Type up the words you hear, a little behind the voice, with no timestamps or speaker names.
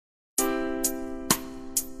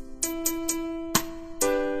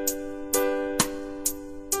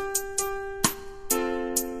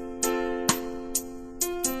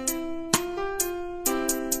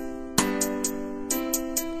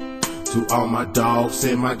All my dogs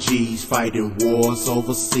and my G's fighting wars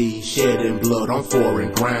overseas, shedding blood on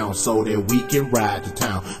foreign ground so that we can ride to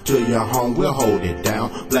town. Till you're home, we'll hold it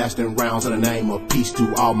down. Blasting rounds in the name of peace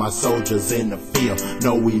to all my soldiers in the field.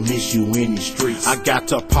 Know we miss you in the streets. I got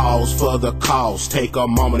to pause for the cause, take a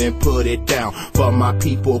moment and put it down. For my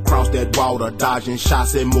people across that water, dodging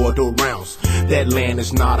shots and mortal rounds. That land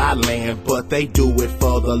is not our land, but they do it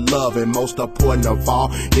for the love. And most important of all,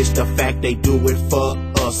 it's the fact they do it for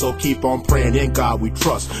us. So keep on praying, in God we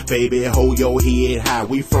trust. Baby, hold your head high.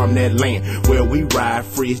 We from that land where we ride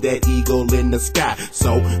free as that eagle in the sky.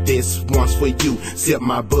 So this one's for you. Sip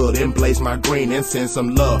my bud and blaze my green and send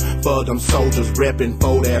some love for them soldiers repping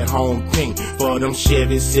for that home team. For them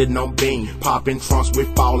Chevys sitting on beam, popping trunks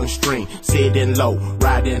with falling string, sitting low,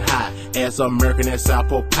 riding high as American as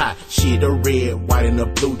apple pie. Shit, the red, white, and the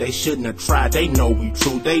blue, they shouldn't have tried. They know we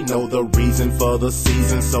true, they know the reason for the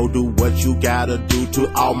season. So do what you gotta do.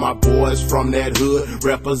 To all my boys from that hood,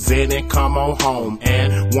 representing, come on home.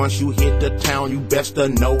 And once you hit the town, you best to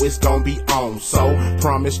know it's gonna be on. So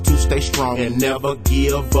promise to stay strong and never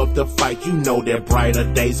give up the fight. You know that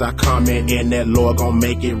brighter days are coming and that Lord gon'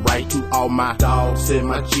 make it right. To all my dogs and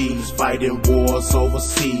my G's fighting wars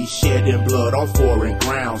overseas, shedding blood on foreign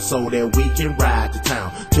ground so that we can ride to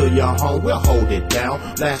town. Till you're home, we'll hold it down.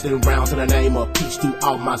 Blasting rounds in the name of peace to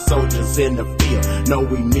all my soldiers in the field. Know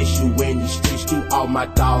we miss you in these streets. To all my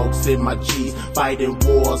dogs and my G's fighting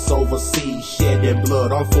wars overseas, shedding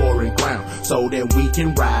blood on foreign ground so that we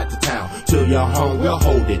can ride to town. Till you're home, we'll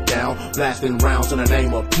hold it down. Blasting rounds in the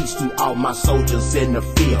name of peace to all my soldiers in the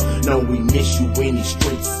field. Know we miss you in these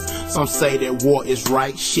streets. Some say that war is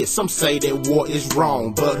right, shit, some say that war is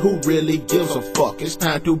wrong. But who really gives a fuck? It's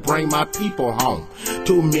time to bring my people home.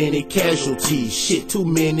 Too many casualties, shit, too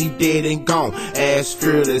many dead and gone. As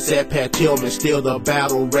fearless at Pat Tillman, still the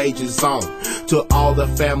battle rages on. To all the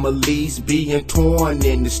families being torn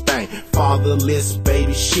in this thing, fatherless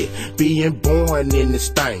baby shit, being born in this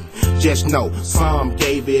thing. Just know, some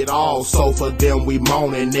gave it all, so for them we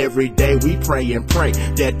moaning. Every day we pray and pray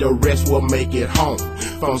that the rest will make it home.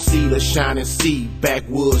 From sea to shining sea,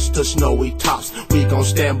 backwoods to snowy tops, we gon'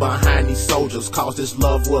 stand behind these soldiers, cause this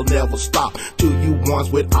love will never stop. To you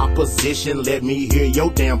ones with opposition, let me hear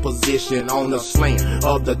your damn position on the slaying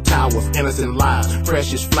of the towers, innocent lives,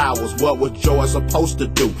 precious flowers. What was joy supposed to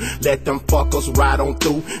do? Let them fuckers ride on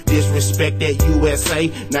through. Disrespect that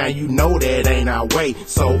USA, now you know that ain't our way.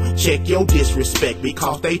 So check your disrespect,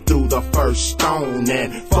 because they threw the first stone.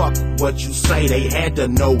 And fuck what you say, they had to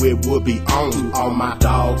know it would be on. To all my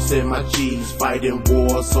dogs and my G's fighting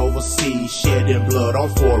wars overseas, shedding blood on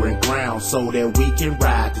foreign ground so that we can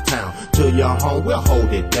ride to town. Till you're home, we'll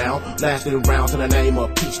hold it down. Blasting rounds in the name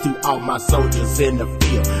of peace to all my soldiers in the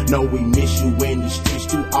field. Know we miss you in these streets.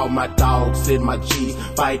 To all my dogs and my G's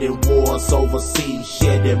fighting wars overseas,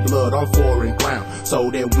 shedding blood on foreign ground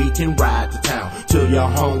so that we can ride to town. Till you're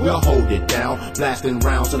home, we'll hold it down. Blasting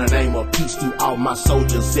rounds in the name of peace to all my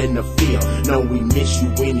soldiers in the field. Know we miss you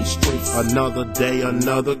in these streets. Another day,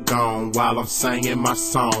 another gone, while I'm singing my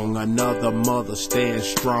song. Another mother stands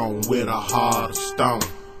strong with a heart of stone.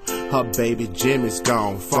 Her baby Jimmy's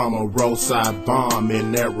gone from a roadside bomb,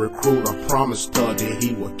 and that recruiter promised her that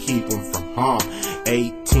he would keep him from harm.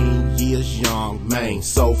 18 years young, man,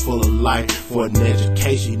 so full of life. For an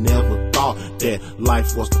education, never thought that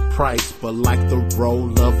life was the price. But like the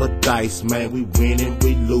roll of a dice, man, we win and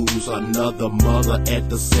we lose. Another mother at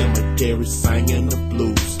the cemetery singing the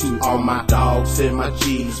blues. To all my dogs and my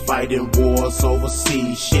G's fighting wars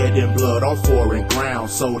overseas, shedding blood on foreign ground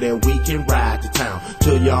so that we can ride to town.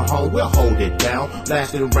 Till you're home, we'll hold it down.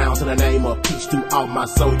 Blasting rounds in the name of peace to all my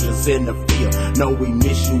soldiers in the field. Know we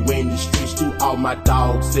miss you in the streets. To all my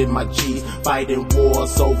dogs and my G's fighting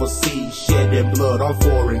wars overseas, shedding blood on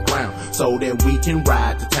foreign ground so that we can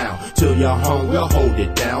ride to town. Till you're home, we'll hold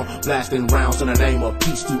it down. Blasting rounds in the name of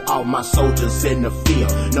peace to all my soldiers in the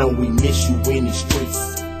field. Know we miss you in the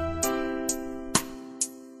streets.